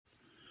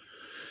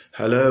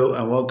Hello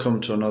and welcome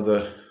to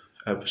another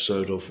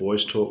episode of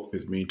Voice Talk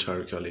with me,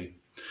 Tariq Ali.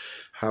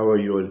 How are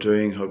you all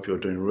doing? Hope you're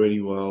doing really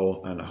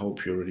well, and I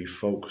hope you're really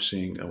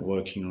focusing and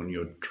working on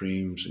your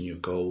dreams and your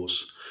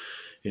goals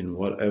in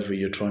whatever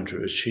you're trying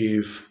to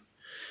achieve,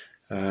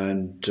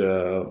 and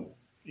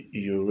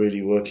you're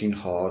really working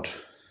hard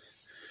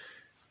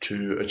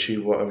to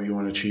achieve whatever you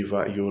want to achieve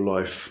out of your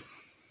life.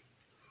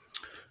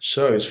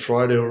 So it's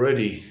Friday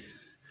already.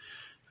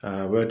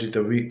 Where did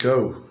the week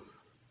go?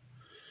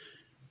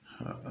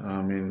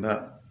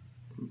 That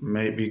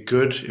may be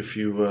good if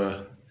you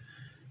were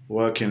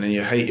working and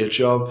you hate your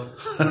job.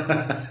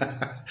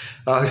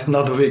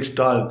 Another week's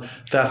done.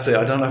 That's it.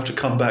 I don't have to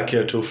come back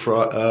here till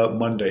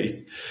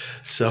Monday.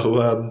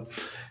 So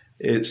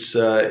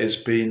it's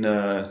been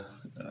a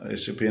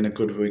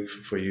good week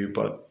for you.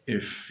 But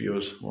if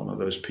you're one of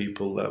those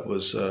people that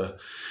was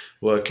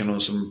working on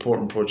some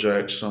important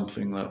projects,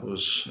 something that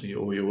was,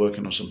 or you're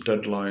working on some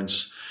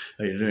deadlines,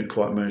 and you didn't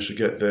quite manage to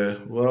get there,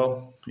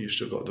 well, you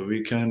still got the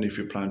weekend if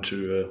you plan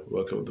to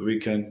work over the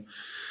weekend.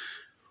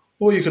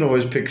 Or you can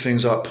always pick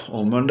things up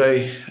on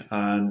Monday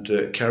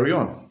and carry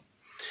on.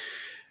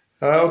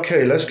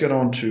 Okay, let's get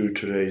on to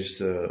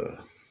today's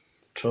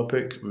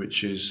topic,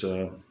 which is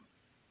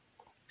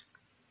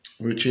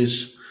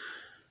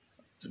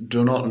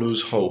do not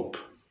lose hope.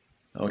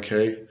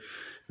 Okay,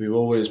 we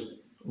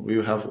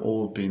have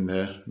all been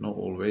there, not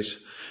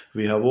always.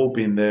 We have all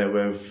been there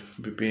where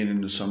we've been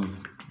in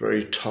some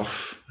very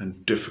tough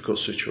and difficult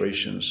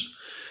situations.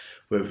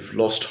 We've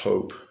lost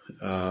hope.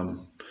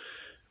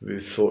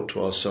 We've thought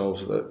to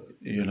ourselves that,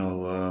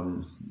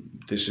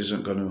 this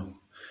isn't going to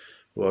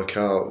work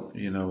out,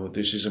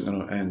 this isn't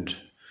going to end.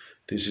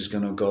 This is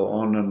going to go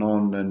on,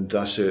 and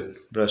that's it.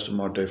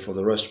 For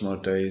the rest of my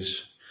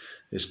days,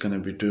 it's going to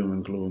be doom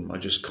and gloom. I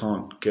just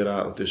can't get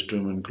out of this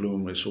doom and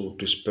gloom. It's all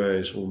despair,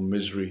 it's all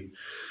misery.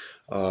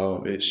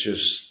 It's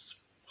just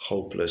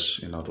hopeless,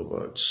 in other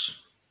words.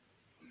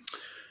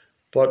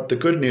 But the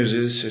good news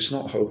is it's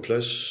not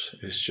hopeless.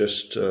 It's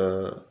just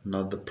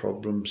another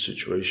problem,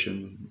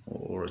 situation,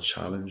 or a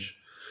challenge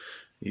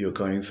you're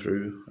going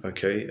through,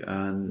 okay?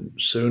 And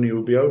soon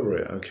you'll be over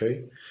it,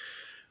 okay?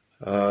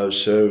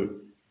 So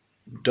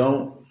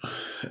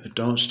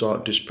don't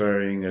start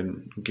despairing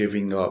and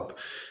giving up,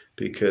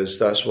 because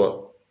that's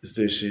what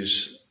this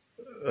is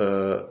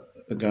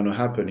going to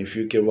happen. If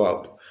you give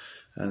up,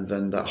 and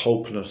then that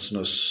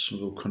hopelessness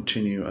will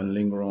continue and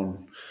linger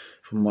on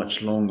for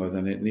much longer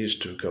than it needs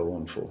to go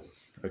on for,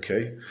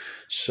 okay?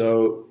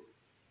 So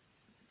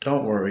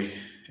don't worry,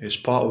 it's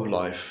part of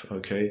life,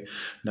 okay?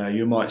 Now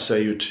you might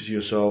say to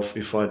yourself,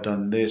 if I'd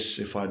done this,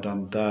 if I'd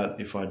done that,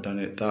 if I'd done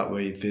it that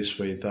way, this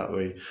way, that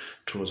way,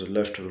 towards the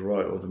left or the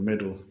right or the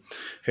middle,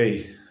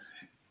 hey,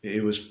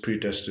 it was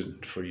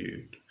predestined for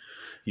you.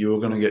 You were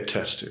going to get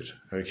tested,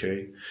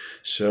 okay?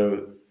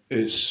 So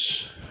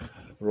it's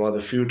rather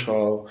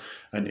futile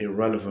and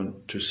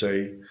irrelevant to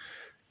say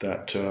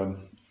that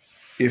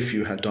if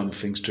you had done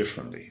things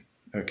differently,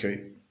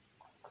 okay?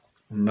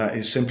 And that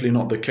is simply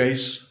not the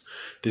case.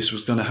 This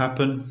was going to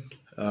happen.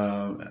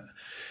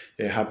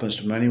 It happens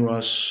to many of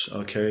us,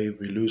 okay?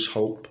 We lose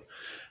hope,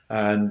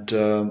 and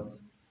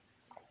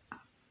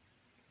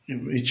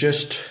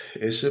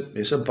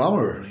it's a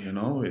bummer,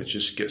 it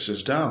just gets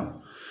us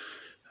down.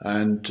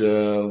 And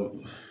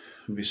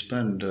we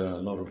spend a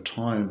lot of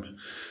time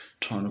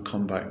trying to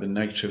combat the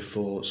negative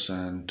thoughts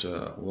and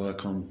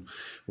work on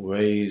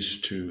ways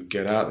to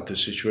get out of the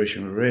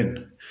situation we're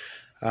in.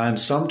 And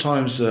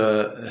sometimes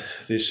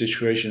these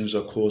situations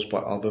are caused by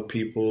other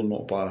people,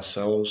 not by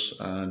ourselves,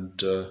 and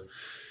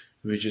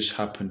we just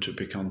happen to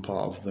become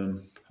part of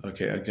them.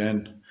 Okay,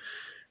 again,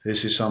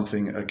 this is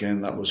something,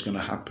 that was going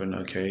to happen,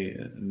 okay?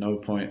 No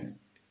point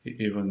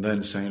even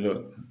then saying,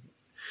 look,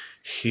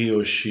 he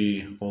or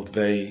she or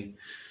they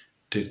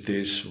did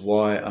this,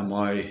 why am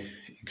I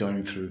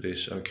going through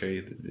this? Okay,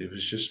 it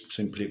was just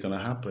simply going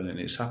to happen, and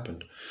it's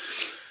happened.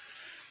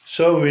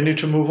 So we need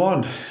to move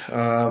on,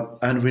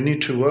 and we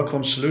need to work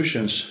on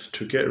solutions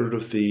to get rid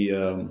of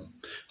the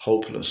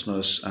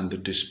hopelessness and the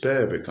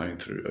despair we're going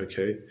through,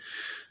 okay?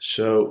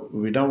 So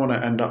we don't want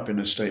to end up in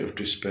a state of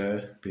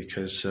despair,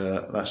 because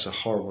that's a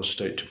horrible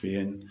state to be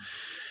in.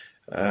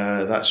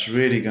 That's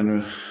really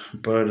going to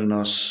burden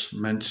us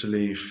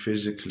mentally,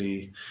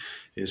 physically.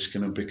 It's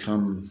going to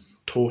become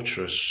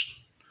torturous,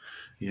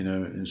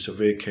 in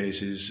severe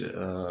cases,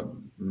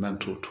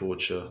 mental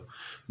torture.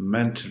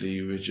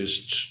 Mentally, we're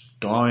just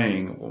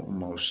dying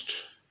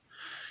almost,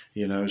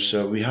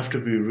 so we have to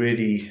be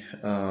really,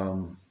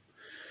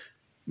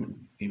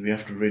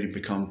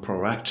 become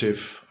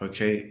proactive,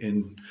 okay,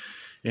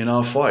 in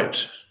our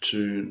fight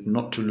to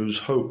not to lose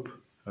hope,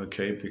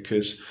 okay,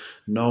 because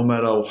no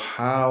matter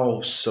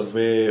how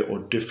severe or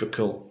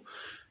difficult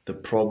the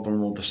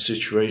problem or the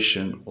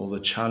situation or the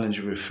challenge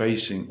we're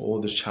facing, or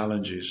the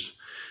challenges,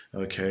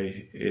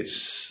 okay,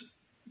 it's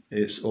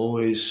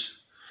always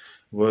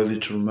worthy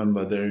to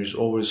remember there is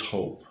always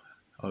hope.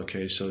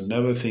 Okay, so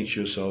never think to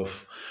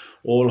yourself,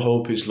 all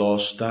hope is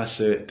lost, that's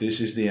it,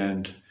 this is the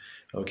end.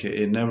 Okay,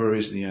 it never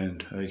is the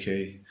end,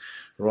 okay?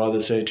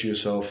 Rather say to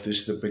yourself, this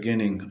is the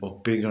beginning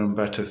of bigger and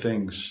better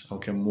things,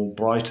 okay, more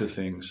brighter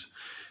things,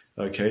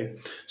 okay?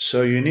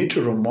 So you need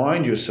to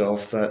remind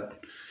yourself that,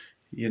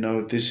 you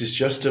know, this is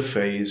just a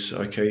phase,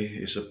 okay?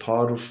 It's a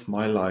part of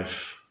my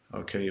life,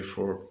 okay,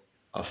 for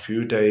a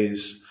few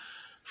days,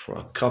 for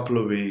a couple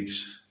of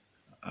weeks,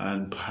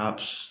 and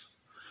perhaps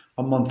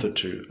a month or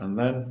two. And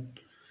then,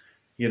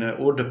 you know, it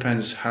all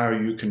depends how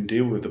you can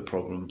deal with the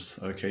problems,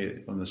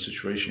 okay, on the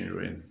situation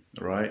you're in,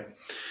 right?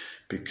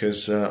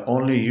 Because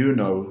only you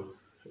know,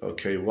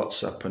 okay, what's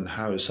happened,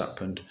 how it's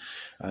happened,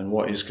 and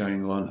what is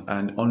going on,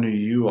 and only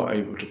you are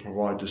able to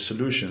provide the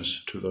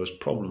solutions to those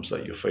problems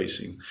that you're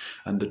facing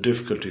and the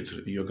difficulties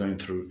that you're going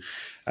through.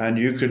 And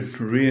you could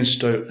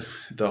reinstate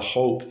the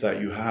hope that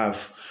you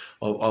have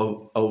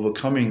of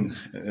overcoming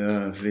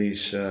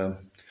these,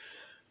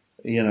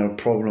 you know,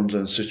 problems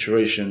and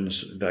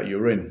situations that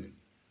you're in.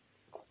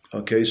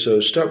 Okay, so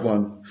step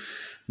one,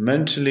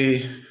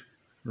 mentally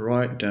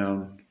write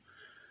down,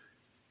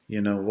 you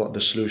know, what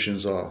the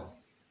solutions are,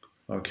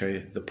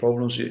 okay, the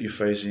problems that you're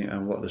facing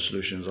and what the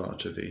solutions are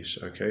to these,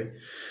 okay,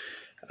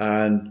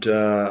 and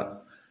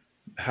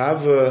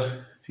have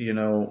a, you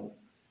know,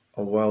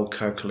 a well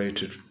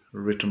calculated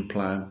written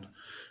plan,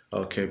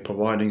 okay,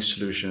 providing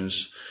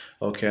solutions,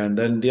 okay. And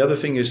then the other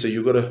thing is that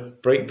you've got to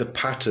break the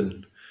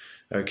pattern,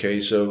 okay.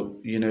 So,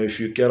 you know,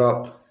 if you get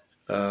up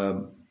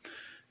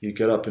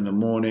in the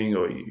morning,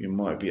 or you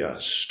might be at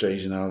a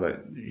stage now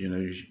that, you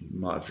know, you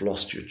might have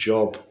lost your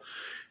job,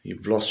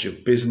 you've lost your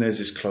business,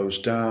 it's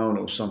closed down,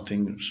 or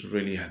something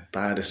really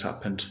bad has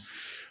happened.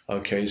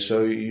 Okay,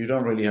 so you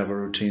don't really have a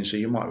routine, so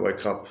you might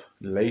wake up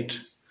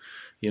late.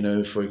 You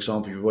know, for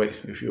example,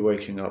 if you're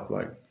waking up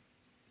like,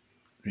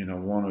 you know,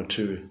 1 or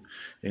 2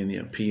 in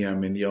the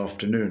p.m. in the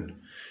afternoon,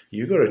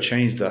 you've got to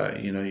change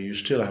that. You know, you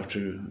still have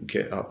to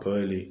get up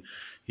early,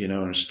 you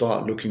know, and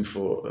start looking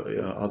for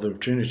other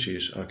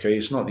opportunities. Okay,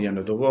 it's not the end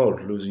of the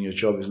world. Losing your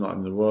job is not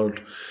in the world.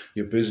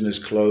 Your business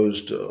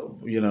closed.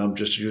 You know, I'm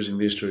just using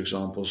these 2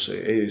 examples.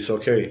 It's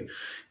okay.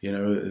 You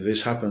know,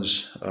 this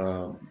happens.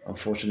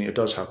 Unfortunately, it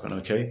does happen.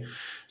 Okay,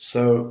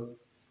 so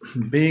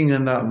being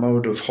in that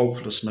mode of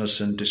hopelessness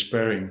and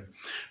despairing,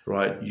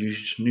 right? You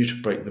need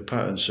to break the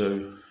pattern.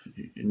 So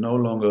you no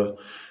longer,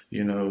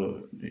 you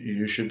know,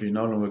 you should be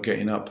no longer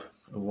getting up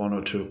at 1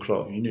 or 2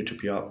 o'clock. You need to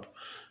be up,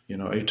 you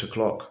know, 8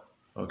 o'clock.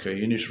 Okay,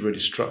 you need to really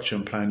structure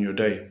and plan your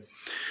day.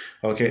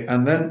 Okay,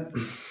 and then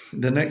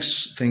the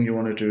next thing you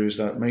want to do is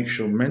that make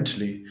sure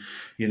mentally,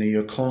 you know,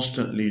 you're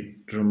constantly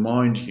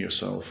reminding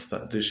yourself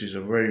that this is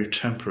a very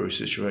temporary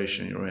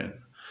situation you're in.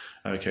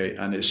 Okay,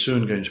 and it's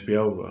soon going to be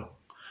over,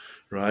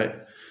 right?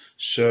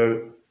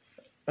 So,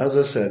 as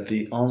I said,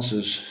 the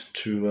answers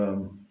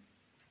to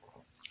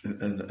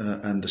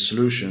and the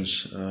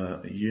solutions,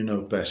 you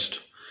know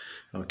best,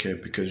 okay,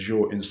 because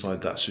you're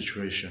inside that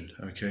situation,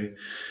 okay.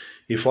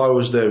 If I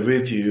was there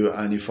with you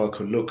and if I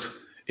could look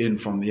in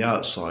from the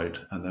outside,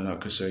 and then I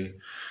could say,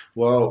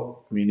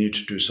 well, you need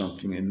to do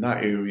something in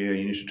that area,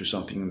 you need to do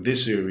something in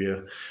this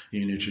area,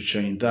 you need to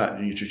change that,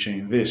 you need to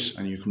change this,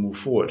 and you can move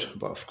forward.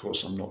 But of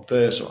course, I'm not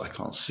there, so I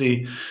can't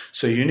see.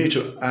 So you need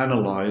to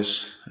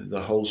analyze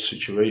the whole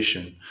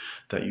situation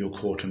that you're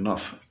caught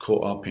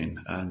up in,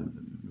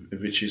 and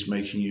which is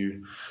making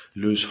you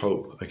lose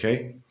hope,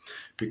 okay?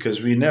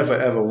 Because we never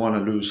ever want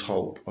to lose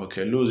hope,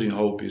 okay? Losing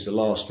hope is the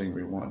last thing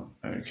we want,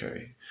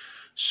 okay?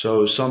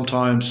 So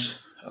sometimes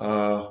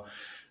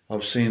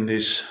I've seen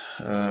this,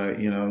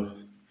 you know,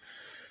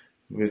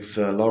 with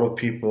a lot of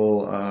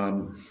people,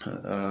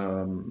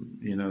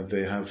 you know,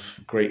 they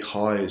have great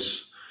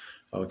highs,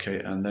 okay,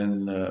 and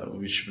then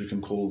which we can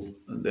call,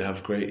 they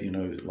have great, you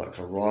know, like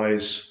a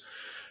rise,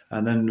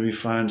 and then we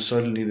find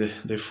suddenly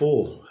they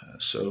fall.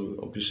 So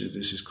obviously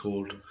this is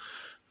called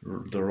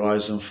the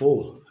rise and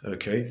fall,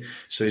 okay?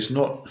 So it's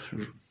not,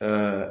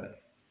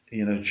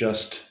 you know,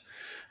 just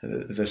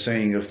the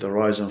saying of the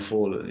rise and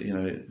fall, you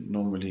know, it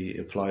normally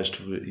applies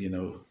to, you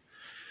know,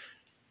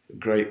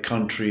 great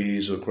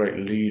countries or great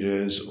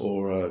leaders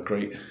or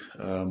great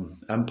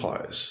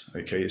empires,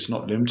 okay? It's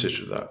not limited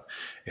to that.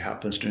 It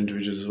happens to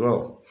individuals as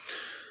well.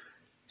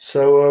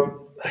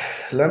 So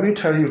let me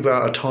tell you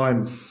about a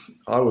time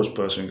I was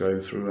personally going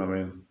through. I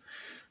mean,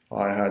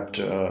 I had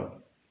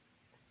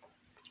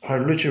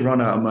literally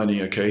run out of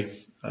money,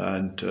 okay?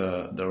 And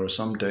there were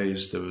some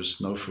days there was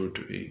no food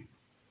to eat,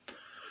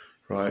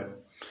 right?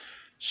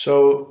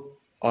 So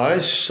I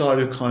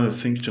started kind of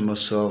thinking to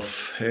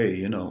myself, hey,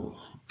 you know,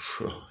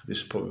 this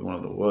is probably one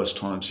of the worst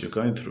times you're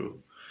going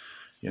through.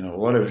 You know,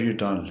 what have you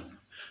done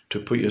to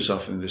put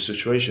yourself in this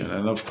situation?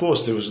 And of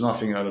course, there was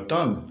nothing I'd have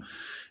done.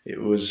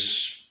 It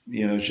was,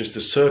 you know, just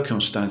the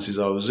circumstances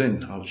I was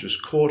in. I was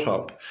just caught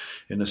up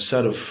in a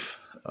set of,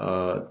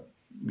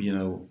 you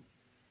know,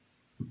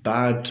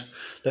 bad,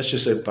 let's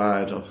just say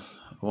bad. I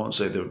won't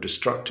say they were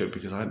destructive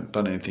because I hadn't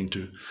done anything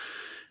to,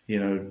 you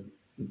know,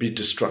 be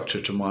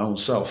destructive to my own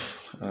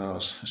self.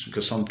 It's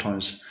because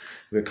sometimes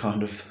we're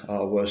kind of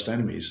our worst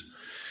enemies,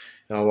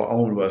 our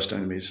own worst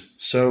enemies.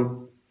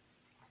 So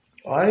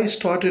I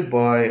started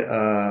by,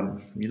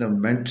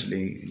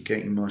 mentally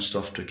getting my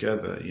stuff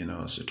together.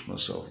 I said to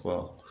myself,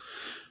 well,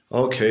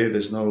 okay,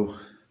 there's no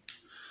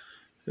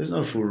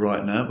food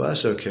right now, but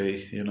that's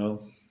okay.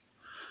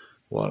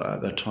 What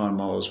at that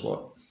time I was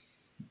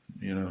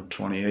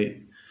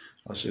 28.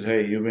 I said,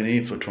 hey, you've been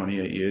eating for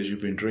 28 years,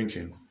 you've been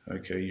drinking.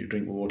 Okay, you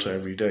drink water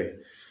every day.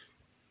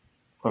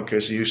 Okay,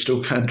 so you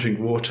still can drink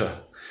water.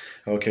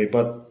 Okay,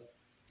 but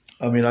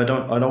I mean, I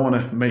don't want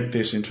to make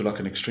this into like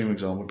an extreme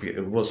example because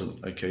it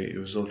wasn't. Okay, it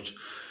was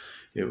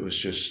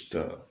just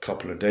a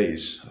couple of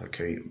days.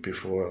 Okay,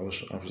 before I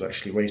was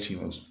actually waiting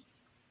on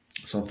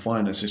some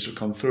finances to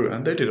come through,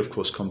 and they did, of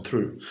course, come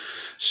through.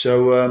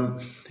 So I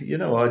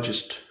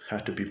just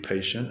had to be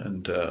patient,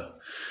 and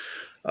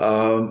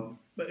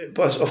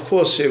but of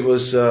course, it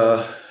was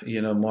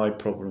my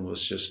problem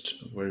was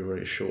just very,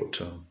 very short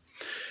term.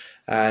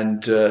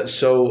 And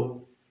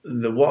so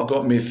what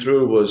got me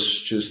through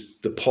was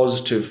just the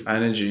positive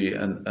energy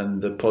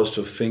and the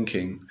positive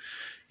thinking,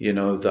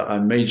 that I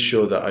made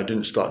sure that I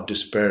didn't start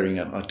despairing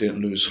and I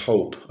didn't lose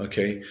hope,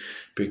 okay?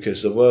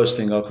 Because the worst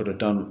thing I could have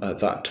done at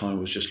that time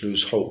was just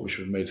lose hope, which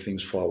would have made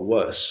things far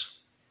worse,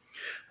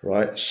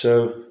 right?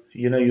 So,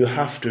 you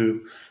have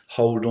to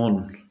hold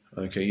on,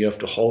 okay? You have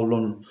to hold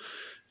on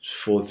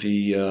for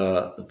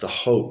the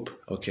hope,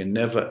 okay?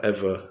 Never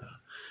ever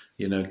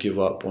give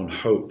up on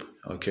hope.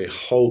 Okay,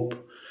 hope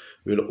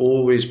will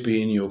always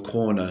be in your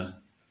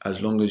corner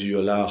as long as you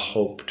allow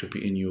hope to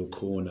be in your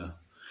corner.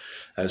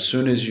 As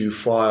soon as you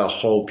fire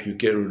hope, you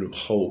get rid of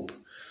hope,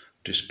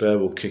 despair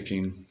will kick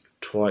in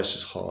twice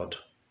as hard,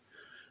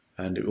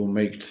 and it will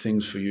make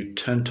things for you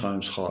 10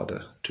 times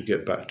harder to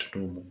get back to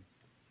normal.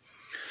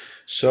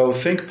 So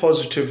think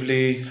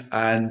positively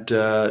and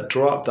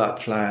draw up that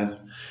plan,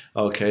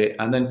 okay,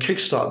 and then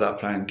kickstart that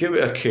plan. Give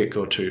it a kick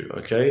or two,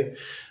 okay,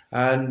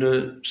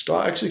 and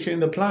start executing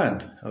the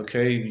plan,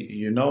 okay.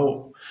 You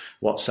know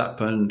what's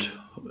happened.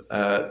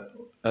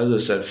 As I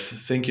said,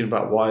 thinking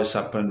about why it's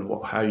happened,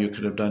 how you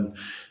could have done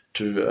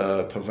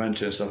to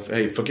prevent it stuff.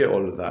 Hey, forget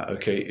all of that,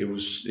 okay.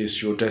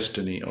 It's your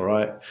destiny, all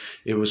right.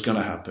 It was going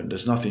to happen.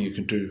 There's nothing you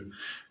can do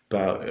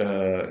about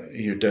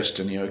your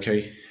destiny,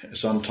 okay?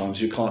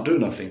 Sometimes you can't do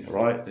nothing,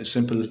 right? It's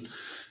simple,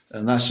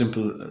 and that's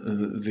simple,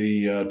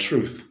 the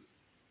truth.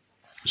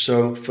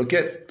 So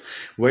forget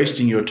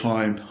wasting your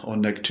time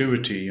on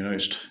negativity.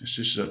 It's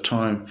just a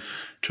time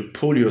to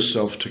pull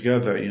yourself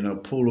together.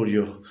 Pull all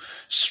your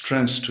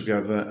strengths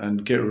together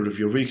and get rid of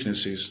your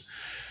weaknesses.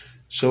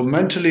 So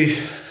mentally,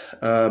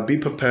 be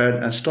prepared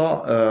and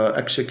start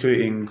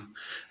executing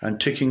and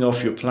ticking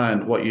off your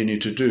plan, what you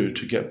need to do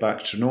to get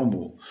back to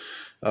normal.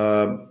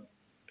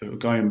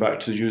 Going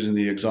back to using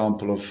the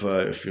example of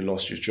if you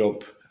lost your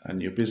job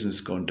and your business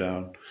has gone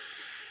down,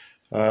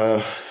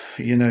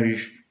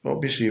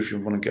 obviously if you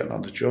want to get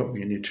another job,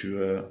 you need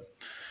to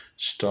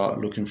start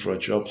looking for a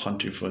job,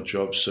 hunting for a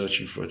job,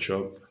 searching for a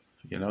job,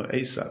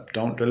 ASAP.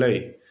 Don't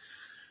delay.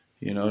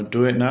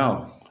 Do it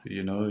now.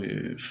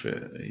 If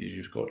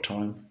you've got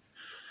time,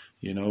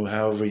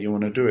 however you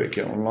want to do it,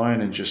 get online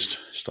and just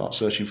start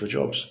searching for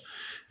jobs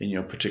in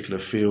your particular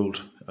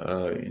field,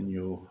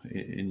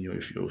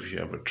 if you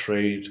have a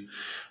trade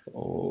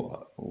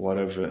or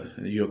whatever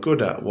you're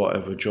good at,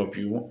 whatever job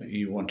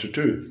you want to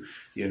do,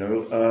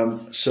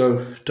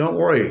 so don't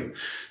worry.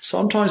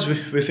 Sometimes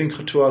we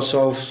think to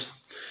ourselves,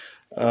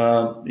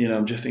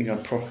 I'm just thinking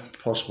of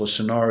possible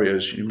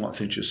scenarios. You might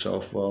think to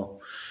yourself, well,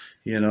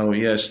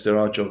 yes, there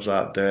are jobs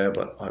out there,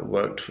 but I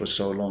worked for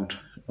so long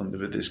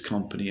with this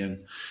company and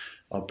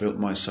I built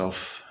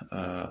myself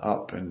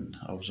up and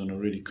I was on a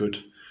really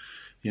good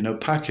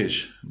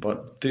package,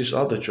 but these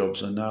other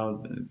jobs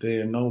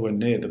they're nowhere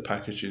near the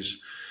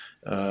packages.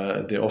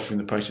 They're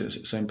offering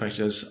the same package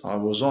as I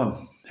was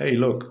on. Hey,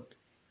 look,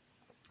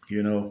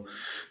 there's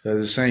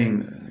a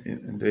saying,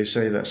 they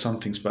say that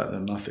something's better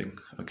than nothing,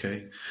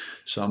 okay?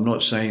 So I'm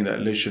not saying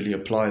that literally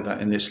apply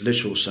that in its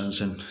literal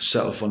sense and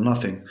settle for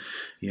nothing.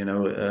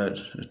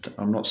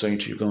 I'm not saying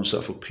to you go and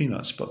settle for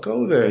peanuts, but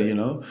go there,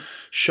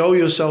 show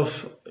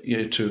yourself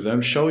to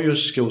them, show your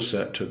skill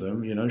set to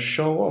them,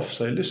 show off,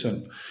 say,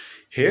 listen,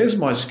 here's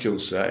my skill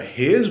set.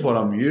 Here's what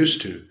I'm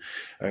used to.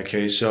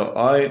 Okay, so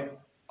I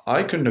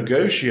can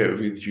negotiate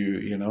with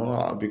you,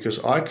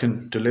 because I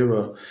can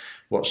deliver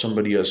what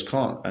somebody else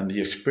can't, and the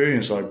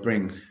experience I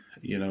bring,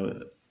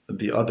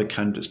 the other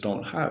candidates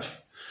don't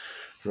have,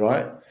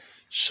 right?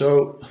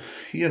 So,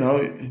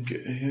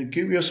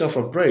 give yourself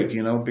a break,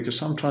 because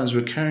sometimes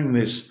we're carrying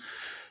this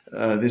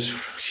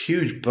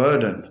huge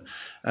burden,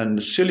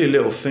 and silly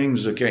little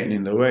things are getting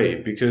in the way.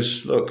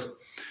 Because look,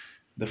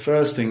 the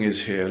first thing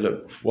is here,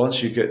 look,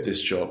 once you get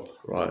this job,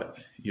 right,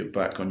 you're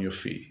back on your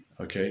feet,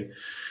 okay?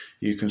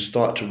 You can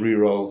start to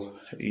re-roll,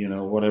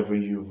 whatever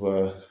you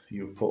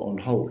put on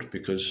hold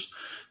because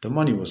the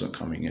money wasn't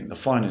coming in. The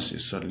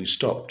finances suddenly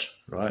stopped,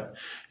 right?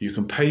 You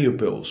can pay your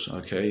bills,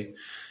 okay?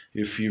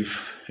 If you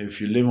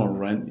live on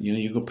rent,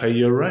 you can pay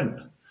your rent,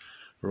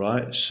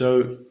 right?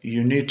 So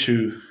you need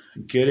to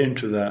get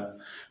into that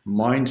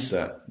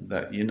mindset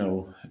that,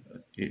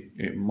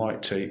 it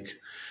might take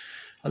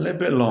a little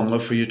bit longer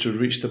for you to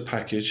reach the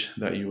package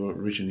that you were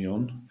originally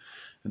on.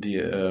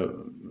 The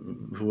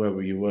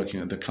whoever you're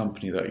working at, the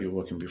company that you're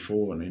working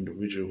before, an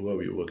individual,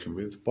 whoever you're working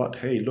with. But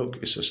hey, look,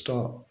 it's a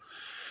start,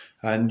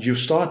 and you've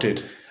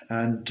started,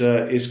 and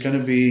it's going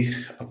to be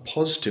a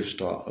positive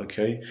start,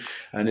 okay?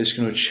 And it's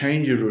going to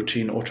change your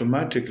routine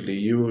automatically.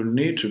 You will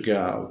need to get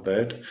out of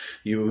bed.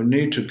 You will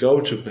need to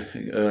go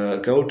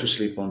to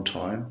sleep on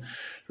time,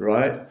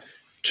 right?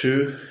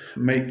 To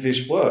make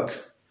this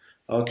work.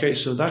 Okay,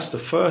 so that's the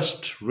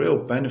first real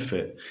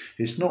benefit.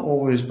 It's not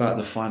always about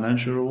the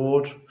financial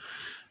reward,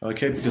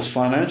 okay, because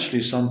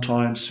financially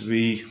sometimes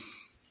we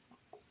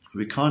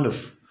kind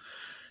of,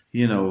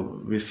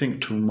 we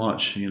think too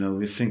much,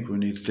 we think we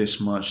need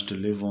this much to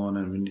live on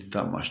and we need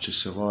that much to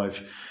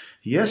survive.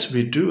 Yes,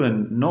 we do,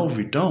 and no,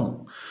 we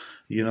don't.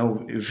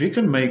 If we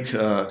can make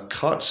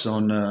cuts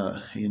on,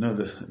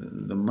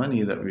 the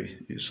money that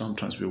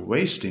we're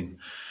wasting,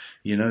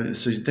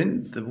 so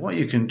then what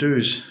you can do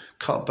is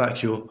cut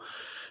back your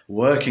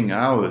working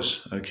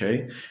hours,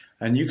 okay,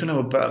 and you can have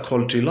a better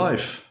quality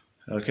life,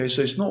 okay.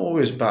 So it's not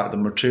always about the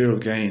material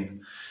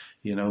gain,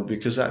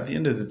 because at the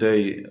end of the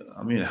day,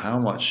 I mean, how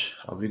much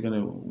are we going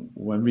to,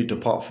 when we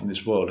depart from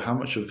this world, how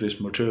much of this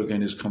material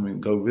gain is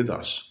go with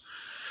us?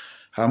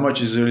 How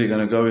much is really going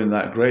to go in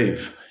that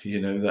grave?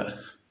 That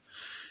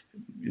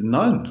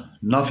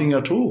nothing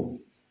at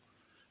all,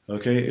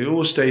 okay. It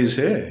all stays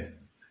here.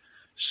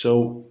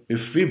 So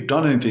if we've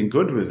done anything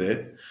good with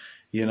it,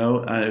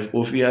 and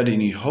if we had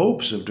any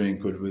hopes of doing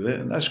good with it,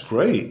 and that's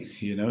great.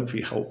 If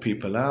we help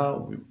people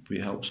out, we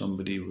help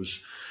somebody who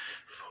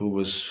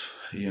was,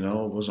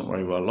 wasn't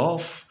very well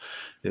off.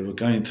 They were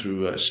going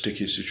through a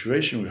sticky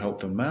situation. We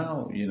helped them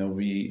out.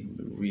 We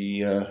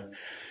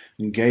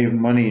gave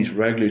money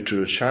regularly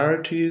to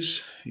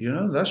charities.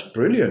 That's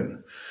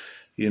brilliant.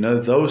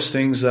 Those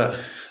things that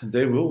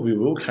we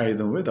will carry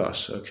them with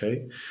us.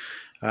 Okay.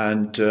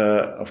 And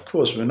of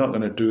course, we're not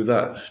going to do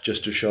that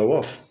just to show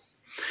off.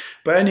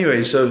 But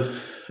anyway, so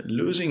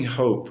losing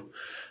hope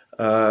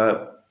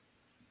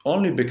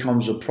only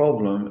becomes a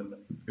problem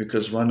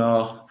because when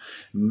our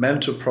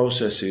mental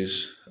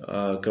processes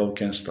go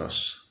against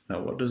us.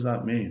 Now, what does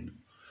that mean?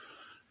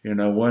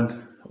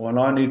 When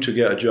I need to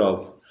get a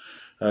job,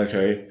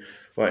 okay,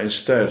 but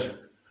instead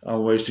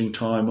I'm wasting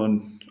time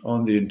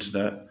on the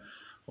internet,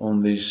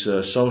 on these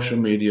social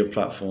media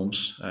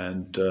platforms,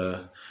 and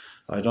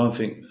I don't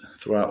think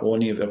throughout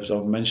any of the episodes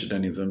I've mentioned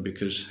any of them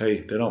because, hey,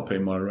 they don't pay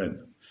my rent.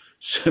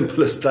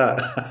 Simple as that.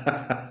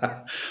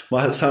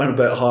 Might sound a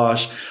bit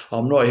harsh.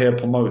 I'm not here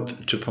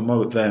to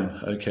promote them,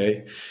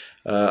 okay?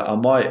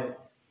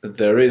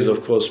 There is,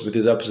 of course, with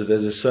this episode,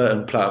 there's a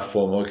certain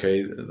platform,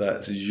 okay,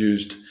 that is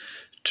used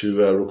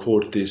to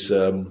record this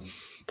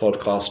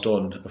podcast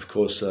on. Of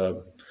course,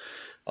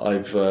 I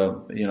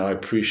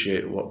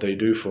appreciate what they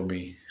do for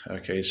me.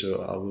 Okay,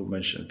 so I will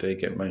mention they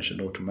get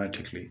mentioned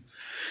automatically.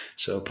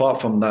 So apart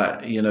from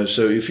that,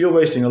 so if you're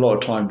wasting a lot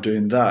of time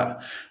doing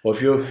that, or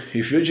if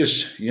you're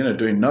just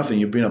doing nothing,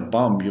 you've been a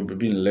bum, you've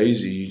been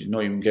lazy, you're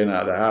not even getting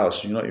out of the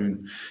house, you're not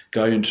even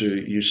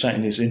you're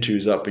setting these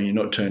interviews up and you're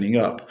not turning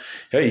up.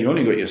 Hey, you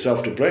only got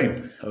yourself to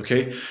blame.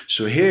 Okay,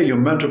 so here your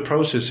mental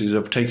processes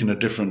have taken a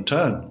different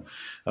turn.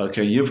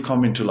 Okay, you've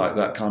come into like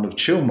that kind of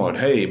chill mode.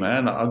 Hey,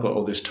 man, I got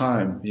all this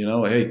time.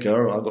 Hey,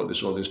 girl, I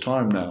got all this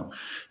time now.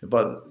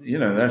 But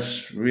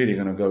that's really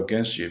going to go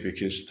against you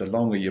because the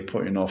longer you're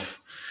putting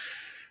off,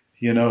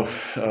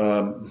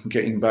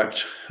 getting back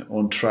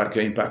on track,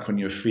 getting back on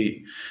your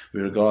feet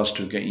with regards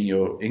to getting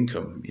your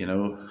income.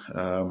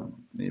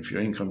 If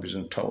your income is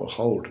in total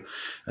hold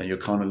and you're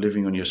kind of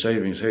living on your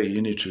savings, hey,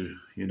 you need to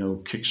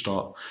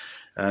kickstart,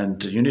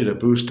 and you need a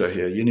booster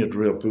here. You need a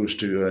real boost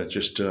to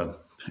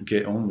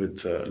get on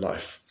with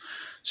life.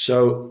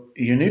 So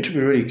you need to be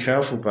really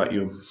careful about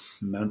your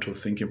mental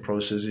thinking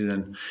processes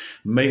and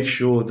make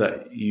sure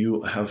that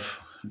you have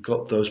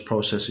got those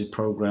processes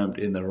programmed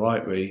in the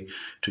right way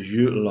to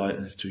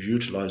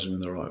utilize them in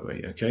the right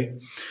way. Okay,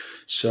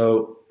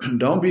 so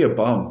don't be a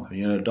bum.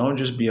 Don't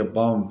just be a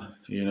bum.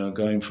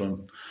 Going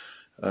from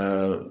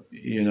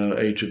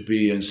A to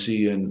B and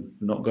C and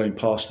not going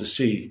past the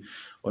C,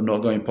 or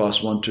not going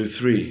past 1, 2,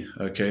 3.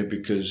 Okay,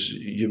 because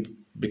you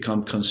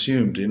become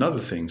consumed in other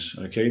things,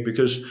 okay?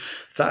 Because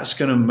that's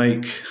going to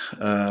make,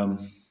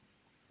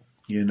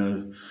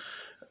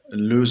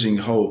 losing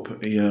hope,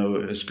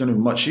 it's going to be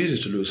much easier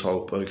to lose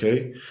hope,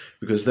 okay?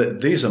 Because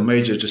these are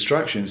major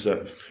distractions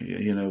that,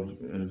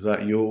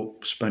 that you're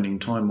spending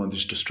time on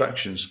these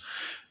distractions,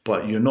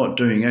 but you're not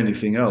doing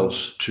anything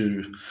else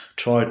to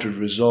try to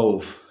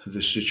resolve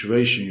the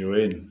situation you're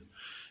in,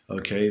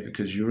 okay?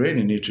 Because you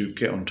really need to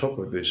get on top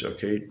of this,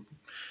 okay?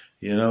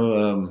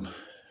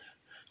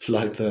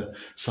 Like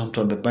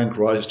sometimes the bank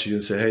writes to you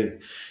and say, hey,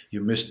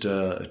 you missed,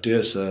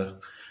 dear sir,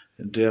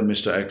 dear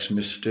Mr. X,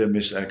 dear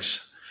Miss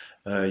X,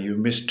 you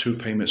missed 2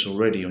 payments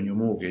already on your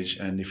mortgage,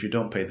 and if you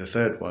don't pay the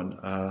third one,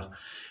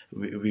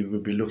 we will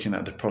be looking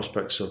at the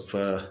prospects of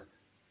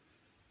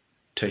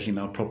taking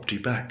our property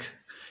back.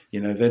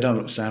 They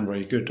don't sound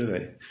very good, do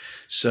they?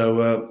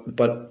 So,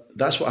 but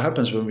that's what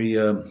happens when we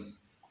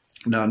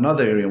Now,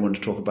 another area I want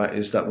to talk about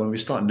is that when we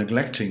start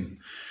neglecting,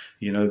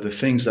 the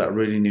things that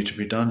really need to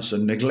be done. So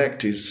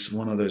neglect is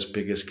one of those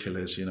biggest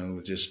killers,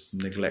 just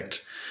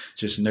neglect,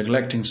 just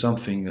neglecting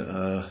something.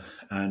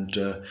 And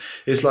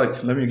it's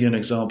like, let me give you an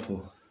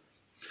example.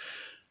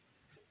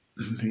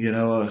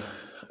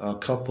 A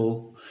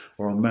couple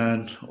or a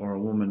man or a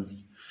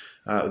woman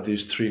out of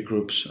these three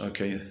groups,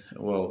 okay,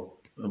 well,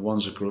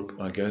 one's a group,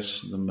 I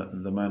guess, the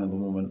man and the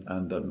woman,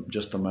 and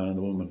just the man and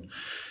the woman.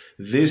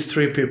 These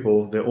three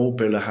people, they all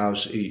build a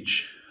house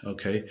each,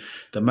 okay?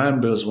 The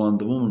man builds one,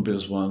 the woman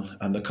builds one,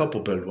 and the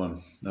couple build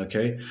one,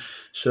 okay?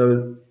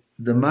 So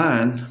the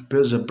man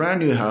builds a brand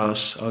new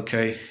house,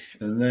 okay,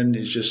 and then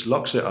he just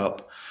locks it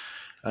up,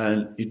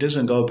 and he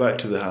doesn't go back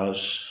to the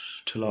house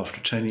till after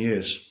 10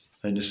 years.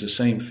 And it's the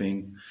same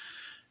thing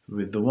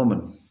with the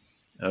woman,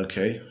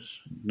 okay?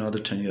 Another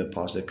 10 years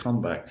pass, they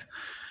come back.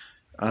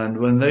 And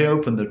when they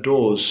open the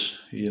doors,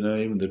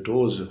 even the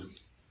doors are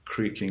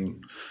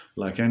creaking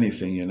like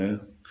anything, they're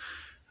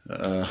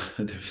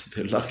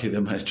lucky they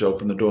managed to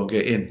open the door and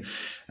get in.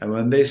 And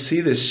when they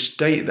see the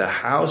state the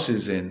house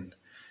is in,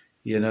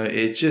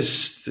 they're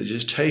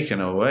just taken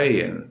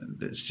away, and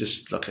it's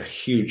just like a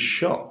huge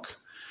shock.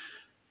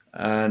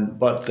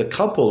 But the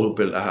couple who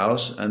built a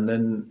house, and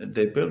then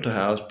they built a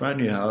house, brand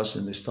new house,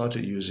 and they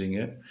started using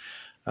it.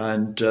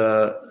 And,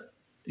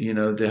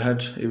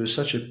 it was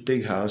such a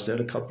big house. They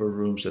had a couple of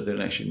rooms that they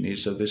didn't actually need.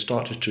 So they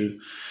started to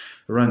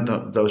rent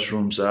those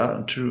rooms out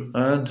and to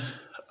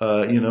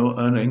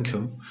earn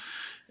income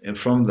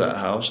from that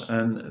house.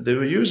 And they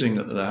were using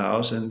the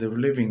house and they were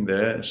living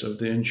there. So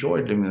they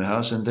enjoyed living in the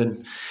house. And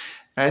then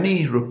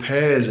any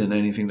repairs and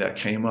anything that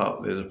came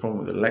up, there's a problem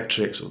with the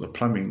electrics or the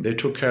plumbing, they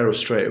took care of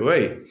straight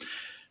away.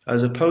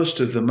 As opposed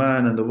to the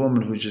man and the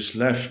woman who just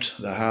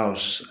left the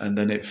house and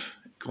then it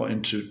got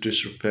into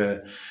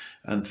disrepair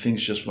and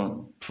things just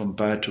went from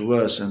bad to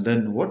worse. And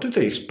then what did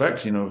they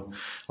expect,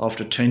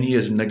 after 10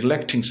 years,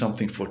 neglecting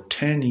something for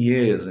 10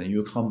 years, and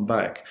you come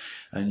back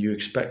and you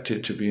expect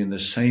it to be in the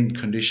same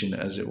condition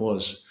as it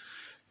was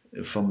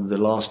from the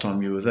last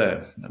time you were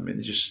there. I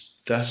mean,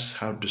 that's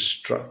how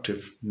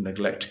destructive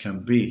neglect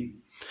can be.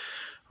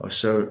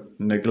 So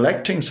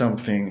neglecting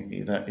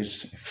something that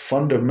is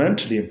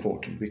fundamentally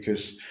important,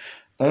 because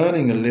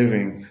earning a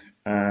living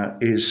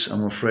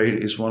I'm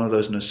afraid, is one of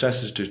those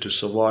necessities to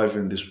survive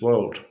in this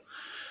world.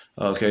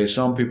 Okay,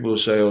 some people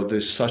say, oh,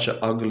 this is such an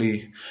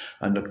ugly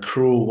and a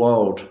cruel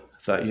world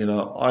that,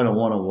 I don't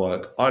want to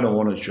work, I don't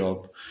want a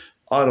job,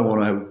 I don't want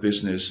to have a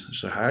business.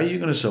 So how are you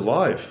going to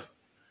survive?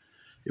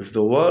 If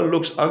the world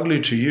looks ugly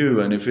to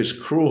you, and if it's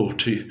cruel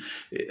to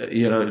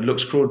it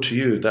looks cruel to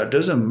you, that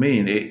doesn't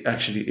mean it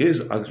actually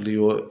is ugly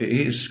or it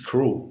is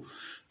cruel.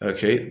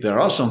 Okay, there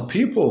are some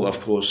people, of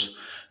course,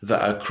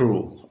 that are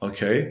cruel.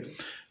 Okay,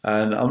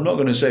 and I'm not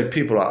going to say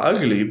people are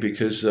ugly,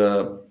 because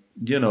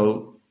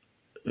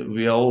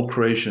we are all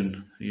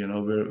creation.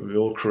 We're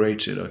all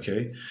created.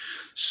 Okay,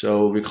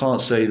 so we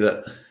can't say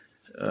that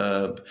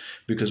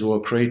because we're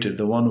created.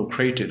 The one who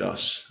created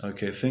us.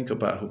 Okay, think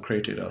about who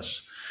created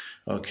us.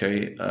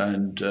 Okay,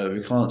 and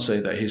we can't say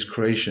that his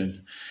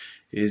creation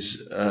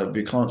is,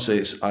 we can't say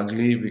it's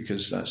ugly,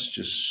 because that's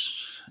just,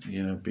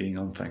 being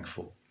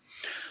unthankful.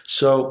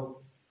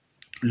 So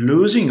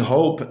losing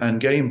hope and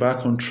getting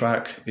back on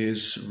track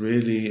is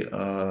really,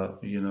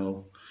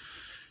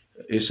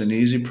 it's an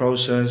easy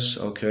process.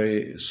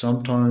 Okay,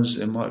 sometimes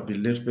it might be a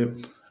little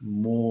bit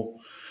more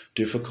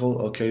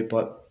difficult. Okay,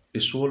 but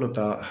it's all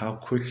about how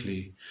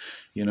quickly,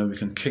 we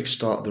can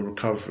kickstart the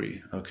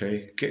recovery.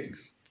 Okay,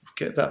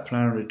 get that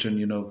plan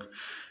written,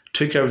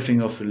 tick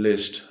everything off your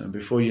list, and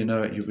before you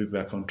know it, you'll be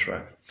back on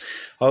track.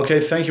 Okay,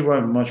 thank you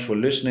very much for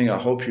listening. I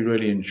hope you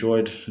really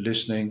enjoyed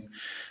listening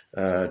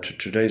to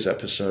today's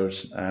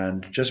episodes.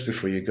 And just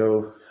before you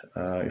go,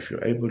 if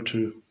you're able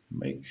to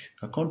make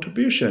a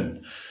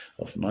contribution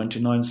of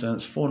 99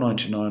 cents,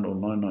 $4.99 or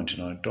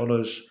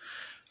 $9.99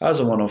 as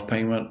a one-off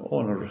payment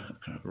on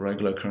a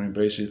regular occurring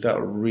basis, that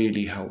will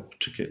really help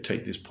to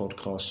take this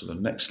podcast to the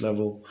next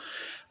level.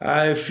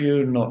 If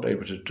you're not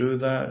able to do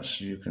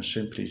that, you can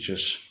simply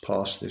just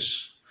pass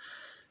this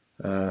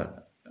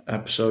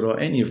episode or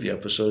any of the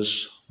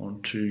episodes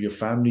on to your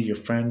family, your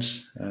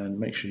friends, and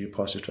make sure you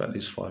pass it to at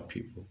least 5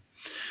 people.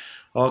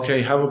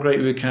 Okay, have a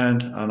great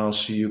weekend, and I'll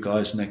see you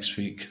guys next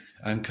week,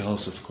 and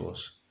girls, of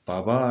course.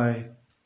 Bye-bye.